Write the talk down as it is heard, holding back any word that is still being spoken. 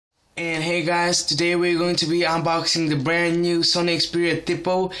And hey guys, today we're going to be unboxing the brand new Sony Xperia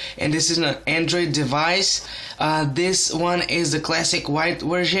Tipo, and this is an Android device. This one is the classic white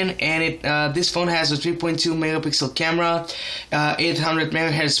version, and this phone has a 3.2 megapixel camera, 800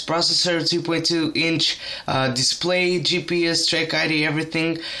 MHz processor, 2.2 inch display, GPS, track ID,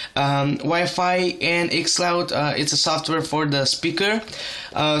 everything, Wi-Fi, and xCloud. It's a software for the speaker.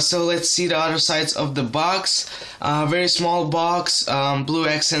 So let's see the other sides of the box. Very small box, blue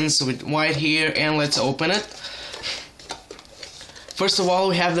accents with white here, and let's open it. First of all,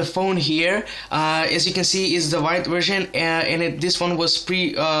 we have the phone here. As you can see, it's the white version, and this one was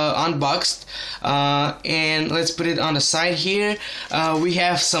unboxed. And let's put it on the side here. We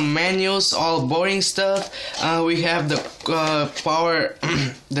have some manuals, all boring stuff. We have the power,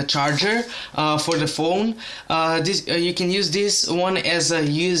 the charger for the phone. You can use this one as a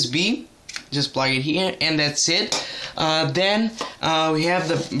USB. Just plug it here, and that's it. Then we have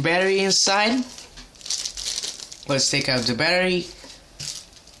the battery inside. Let's take out the battery.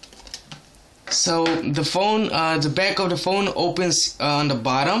 So the phone, the back of the phone opens on the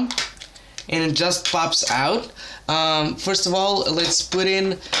bottom, and it just pops out. First of all, let's put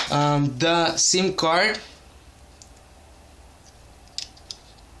in the SIM card.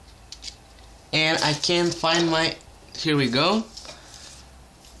 And I can't find my, here we go.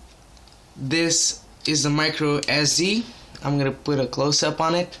 This is the micro SD. I'm gonna put a close-up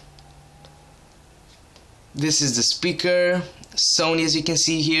on it. This is the speaker, Sony, as you can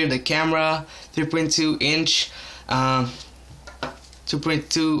see here, the camera, 3.2 inch, 2.2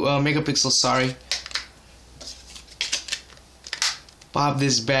 megapixels, sorry. Pop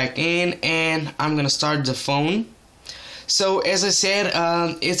this back in, and I'm gonna start the phone. So as I said,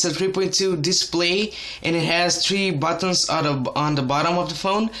 it's a 3.2 display, and it has 3 buttons on the bottom of the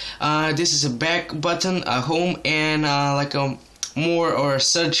phone. This is a back button, a home, and like a more or a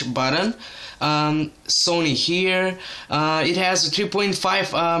search button. Sony here. It has a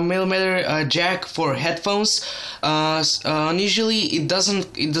 3.5 millimeter jack for headphones. Usually it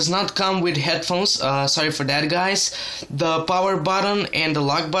does not come with headphones. Sorry for that, guys. The power button and the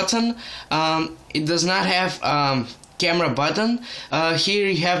lock button. It does not have camera button. Here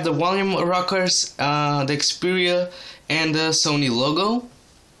you have the volume rockers, the Xperia, and the Sony logo.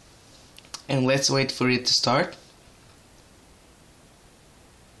 And let's wait for it to start.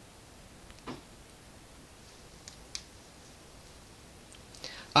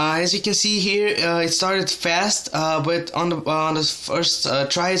 As you can see here, it started fast, but on the first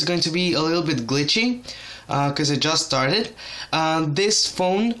try it's going to be a little bit glitchy because it just started. This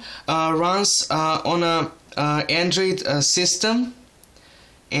phone runs on a Android system,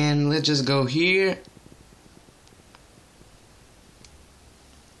 and let's just go here,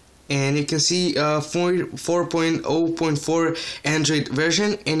 and you can see 4.0.4 Android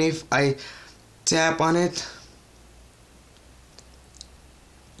version. And if I tap on it,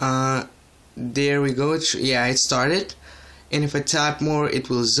 there we go. Yeah, it started. And if I tap more, it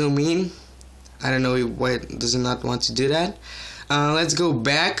will zoom in. I don't know why it does not want to do that. Let's go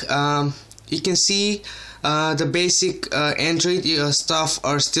back. You can see the basic Android stuff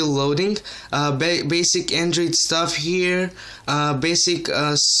are still loading. Basic Android stuff here. Basic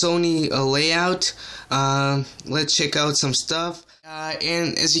Sony layout. Let's check out some stuff.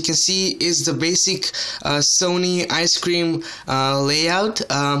 And as you can see, is the basic Sony ice cream layout.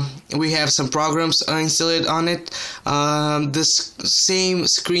 We have some programs installed on it. The same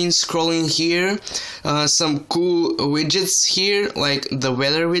screen scrolling here. Some cool widgets here, like the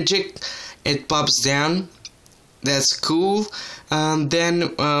weather widget. It pops down. That's cool.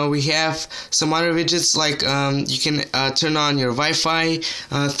 Then we have some other widgets, like you can turn on your Wi-Fi,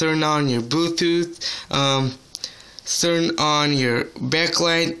 turn on your Bluetooth, turn on your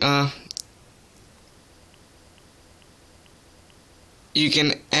backlight. You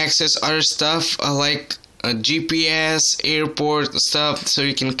can access other stuff like GPS, airport stuff, so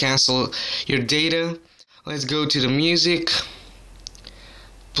you can cancel your data. Let's go to the music.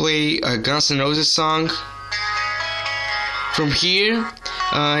 Play a Guns N' Roses song. From here,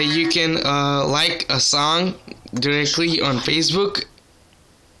 you can like a song directly on Facebook,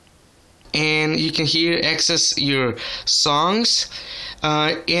 and you can here access your songs.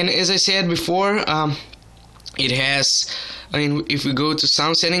 And as I said before, it has, if we go to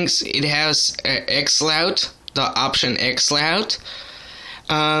sound settings, it has xCloud, the option xCloud.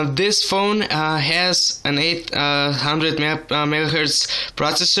 This phone has an 800 MHz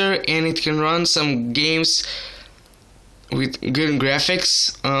processor, and it can run some games with good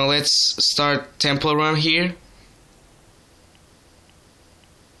graphics. Let's start Temple Run here.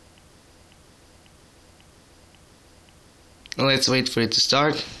 Let's wait for it to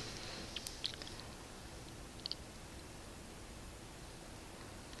start.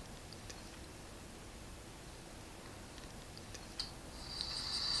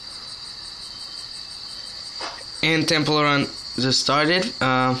 And Temple Run just started.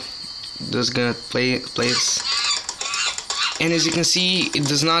 Just gonna play this. And as you can see, it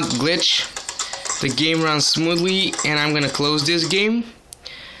does not glitch. The game runs smoothly, and I'm gonna close this game.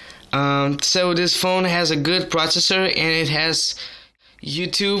 So this phone has a good processor, and it has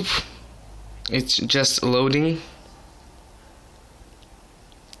YouTube. It's just loading.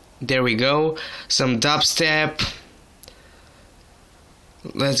 There we go. Some dubstep.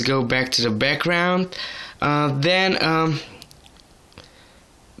 Let's go back to the background.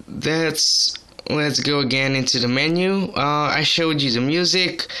 Let's go again into the menu. I showed you the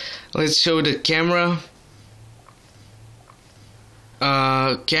music. Let's show the camera.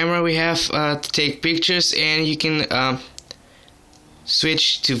 Camera we have to take pictures, and you can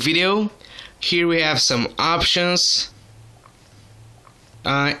switch to video. Here we have some options.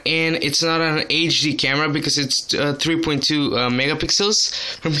 And it's not an HD camera because it's 3.2 megapixels.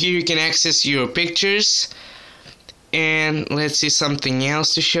 From here you can access your pictures. And let's see something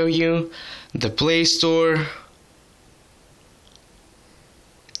else to show you. The Play Store,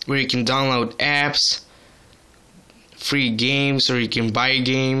 where you can download apps, free games, or you can buy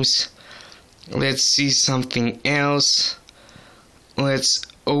games. Let's see something else. Let's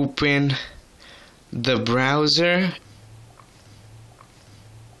open the browser.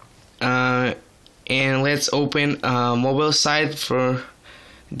 And let's open a mobile site for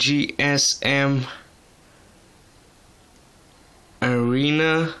GSM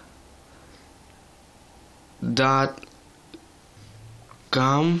arena.com.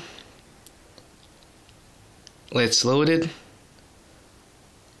 Let's load it.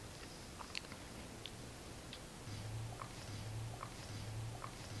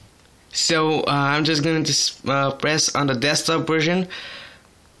 So I'm just going to press on the desktop version.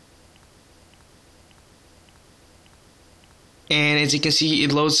 And as you can see,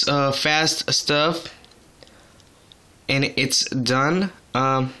 it loads fast stuff, and it's done.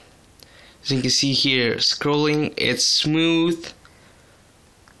 As you can see here, scrolling, it's smooth.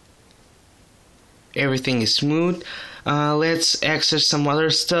 Everything is smooth. Let's access some other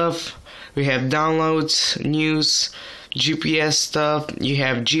stuff. We have downloads, news, GPS stuff. You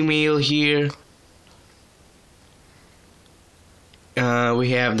have Gmail here.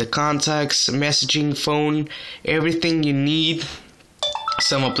 We have the contacts, messaging, phone, everything you need.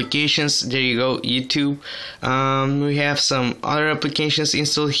 Some applications, there you go, YouTube. We have some other applications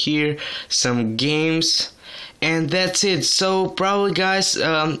installed here, some games, and that's it. So probably guys,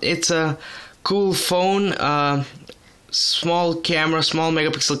 it's a cool phone, small camera, small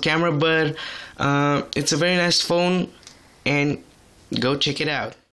megapixel camera, but it's a very nice phone, and go check it out.